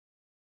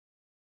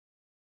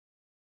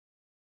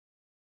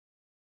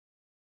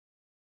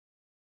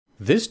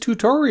This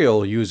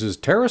tutorial uses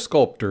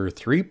TerreSculptor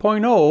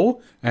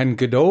 3.0 and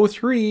Godot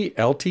 3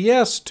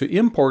 LTS to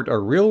import a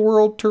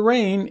real-world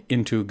terrain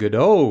into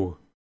Godot.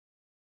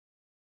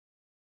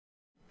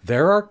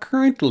 There are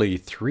currently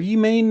 3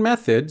 main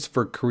methods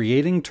for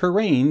creating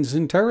terrains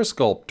in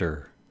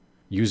TerreSculptor.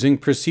 Using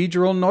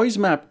procedural noise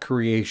map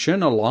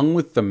creation along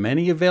with the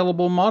many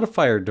available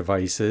modifier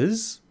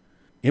devices,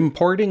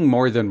 importing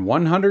more than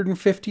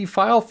 150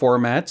 file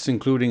formats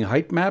including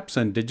height maps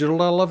and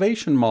digital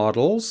elevation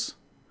models,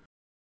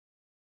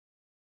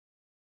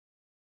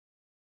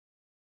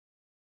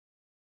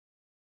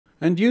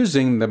 and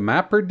using the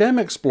Mapper Dem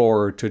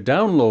Explorer to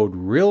download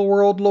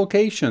real-world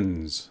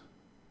locations.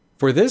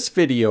 For this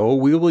video,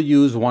 we will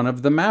use one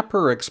of the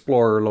Mapper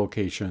Explorer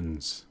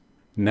locations.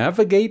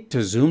 Navigate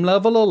to Zoom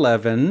Level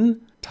 11,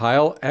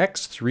 Tile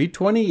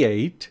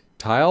X328,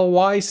 Tile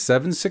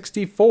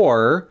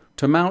Y764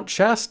 to Mount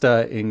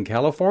Shasta in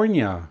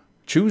California.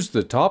 Choose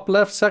the top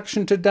left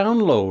section to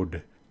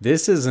download.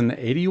 This is an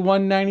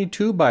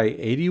 8192 by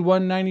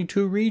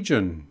 8192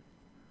 region.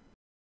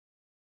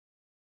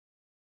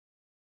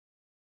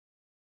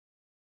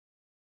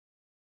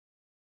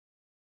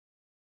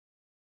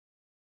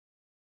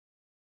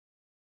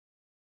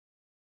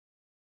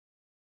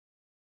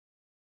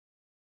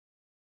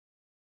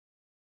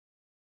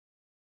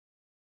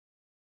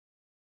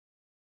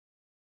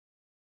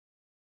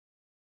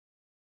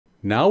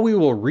 Now we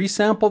will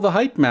resample the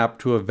height map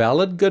to a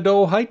valid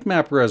Godot height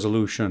map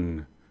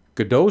resolution.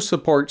 Godot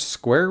supports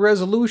square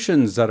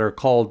resolutions that are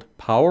called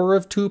power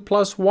of 2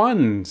 plus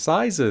 1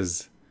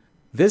 sizes.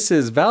 This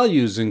is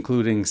values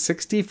including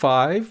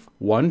 65,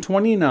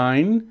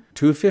 129,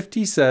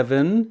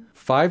 257,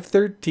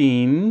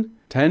 513,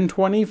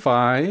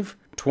 1025,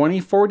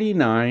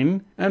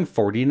 2049, and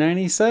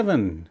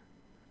 4097.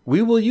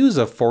 We will use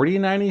a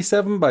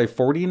 4097 by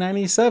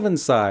 4097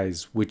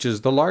 size, which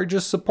is the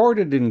largest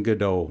supported in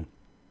Godot.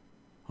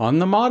 On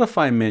the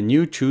Modify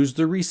menu, choose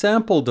the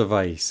Resample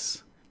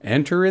device.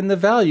 Enter in the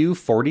value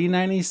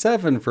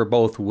 4097 for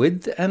both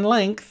width and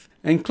length,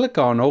 and click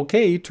on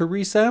OK to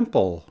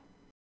resample.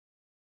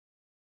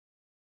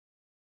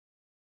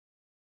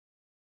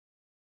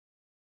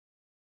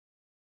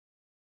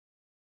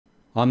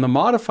 On the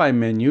Modify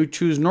menu,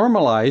 choose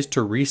Normalize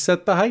to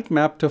reset the height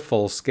map to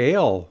full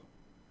scale.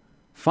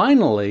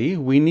 Finally,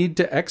 we need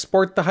to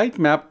export the height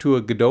map to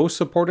a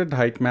Godot-supported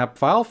height map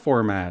file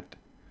format.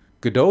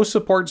 Godot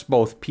supports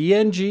both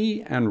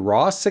PNG and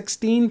RAW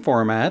 16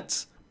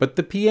 formats, but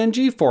the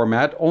PNG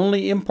format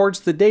only imports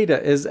the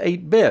data as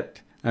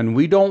 8-bit, and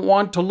we don't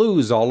want to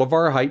lose all of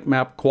our height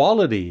map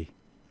quality.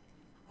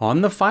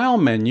 On the File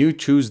menu,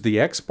 choose the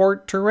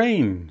Export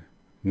Terrain.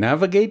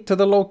 Navigate to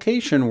the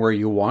location where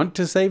you want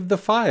to save the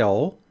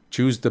file,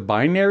 choose the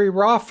binary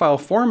RAW file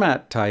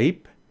format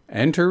type,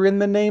 enter in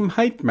the name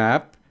height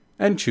map,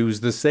 and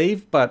choose the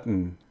Save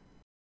button.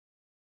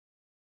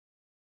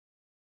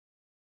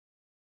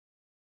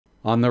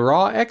 On the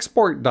RAW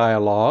Export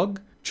dialog,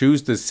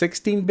 choose the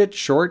 16-bit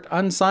short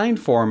unsigned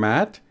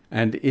format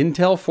and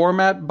Intel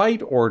format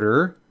byte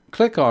order.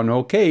 Click on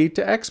OK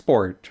to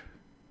export.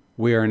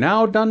 We are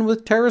now done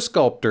with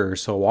TerreSculptor,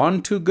 so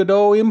on to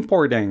Godot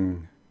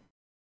importing.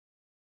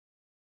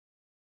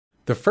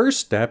 The first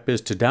step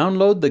is to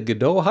download the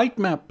Godot Height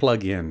Map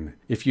plugin,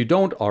 if you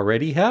don't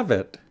already have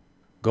it.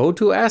 Go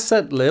to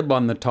Asset Lib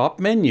on the top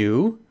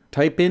menu,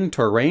 type in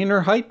Terrain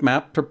or Height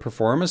Map to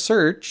perform a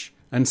search,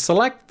 and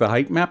select the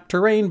Height Map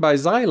Terrain by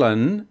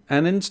Xylan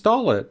and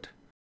install it.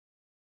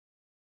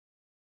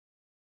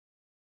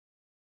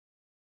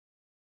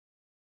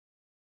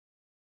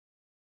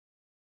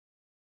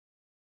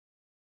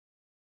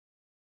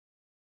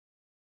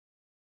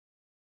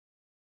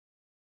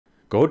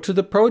 Go to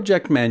the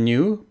Project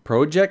menu,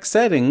 Project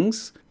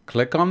Settings,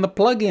 click on the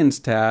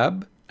Plugins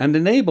tab, and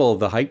enable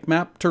the Height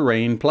Map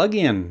Terrain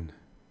plugin.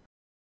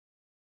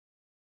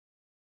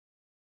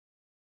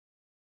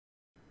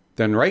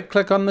 Then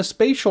right-click on the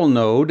Spatial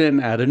node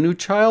and add a new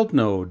child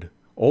node.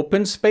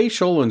 Open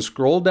Spatial and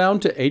scroll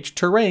down to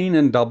H-Terrain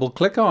and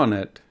double-click on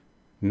it.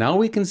 Now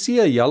we can see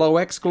a yellow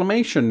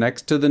exclamation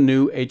next to the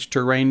new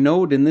H-Terrain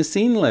node in the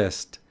scene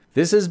list.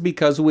 This is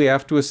because we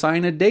have to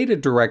assign a data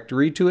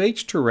directory to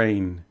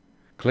H-Terrain.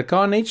 Click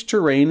on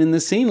H-Terrain in the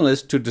scene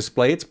list to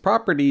display its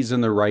properties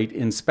in the right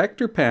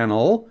Inspector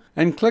panel,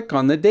 and click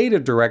on the Data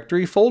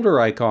Directory folder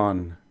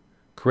icon.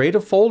 Create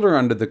a folder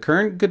under the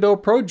current Godot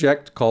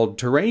project called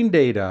Terrain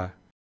Data.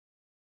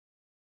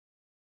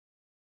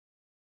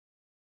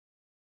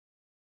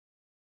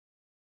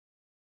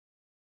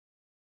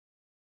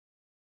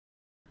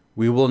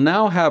 We will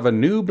now have a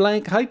new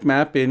blank height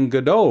map in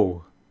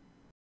Godot.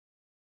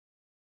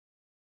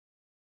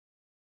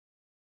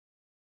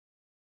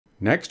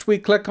 Next, we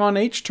click on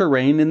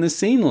H-Terrain in the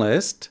scene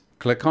list,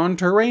 click on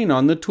Terrain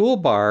on the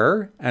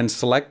toolbar, and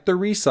select the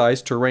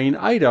Resize Terrain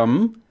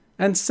item,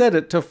 and set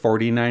it to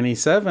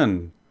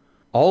 4097.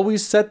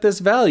 Always set this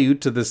value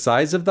to the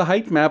size of the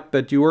height map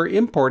that you are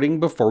importing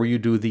before you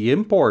do the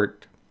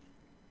import.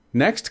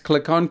 Next,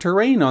 click on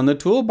Terrain on the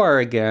toolbar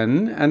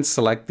again, and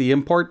select the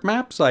Import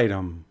Maps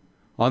item.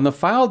 On the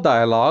File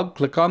dialog,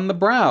 click on the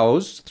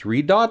Browse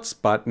 3 dots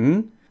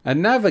button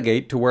and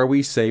navigate to where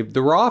we saved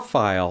the raw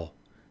file.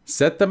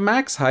 Set the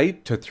max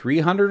height to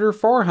 300 or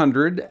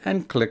 400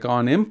 and click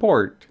on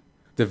Import.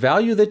 The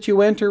value that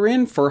you enter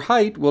in for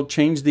height will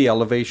change the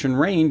elevation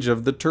range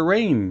of the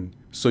terrain,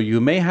 so you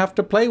may have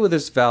to play with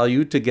this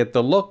value to get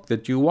the look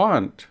that you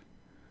want.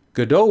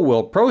 Godot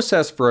will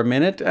process for a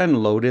minute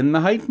and load in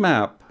the height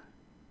map.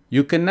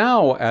 You can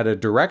now add a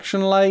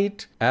direction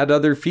light, add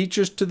other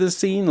features to the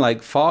scene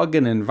like fog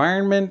and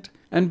environment,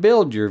 and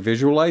build your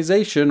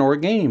visualization or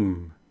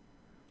game.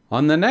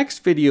 On the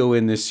next video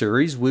in this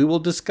series, we will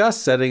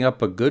discuss setting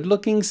up a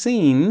good-looking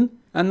scene,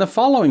 and the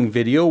following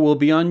video will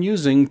be on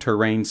using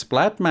terrain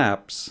splat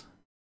maps.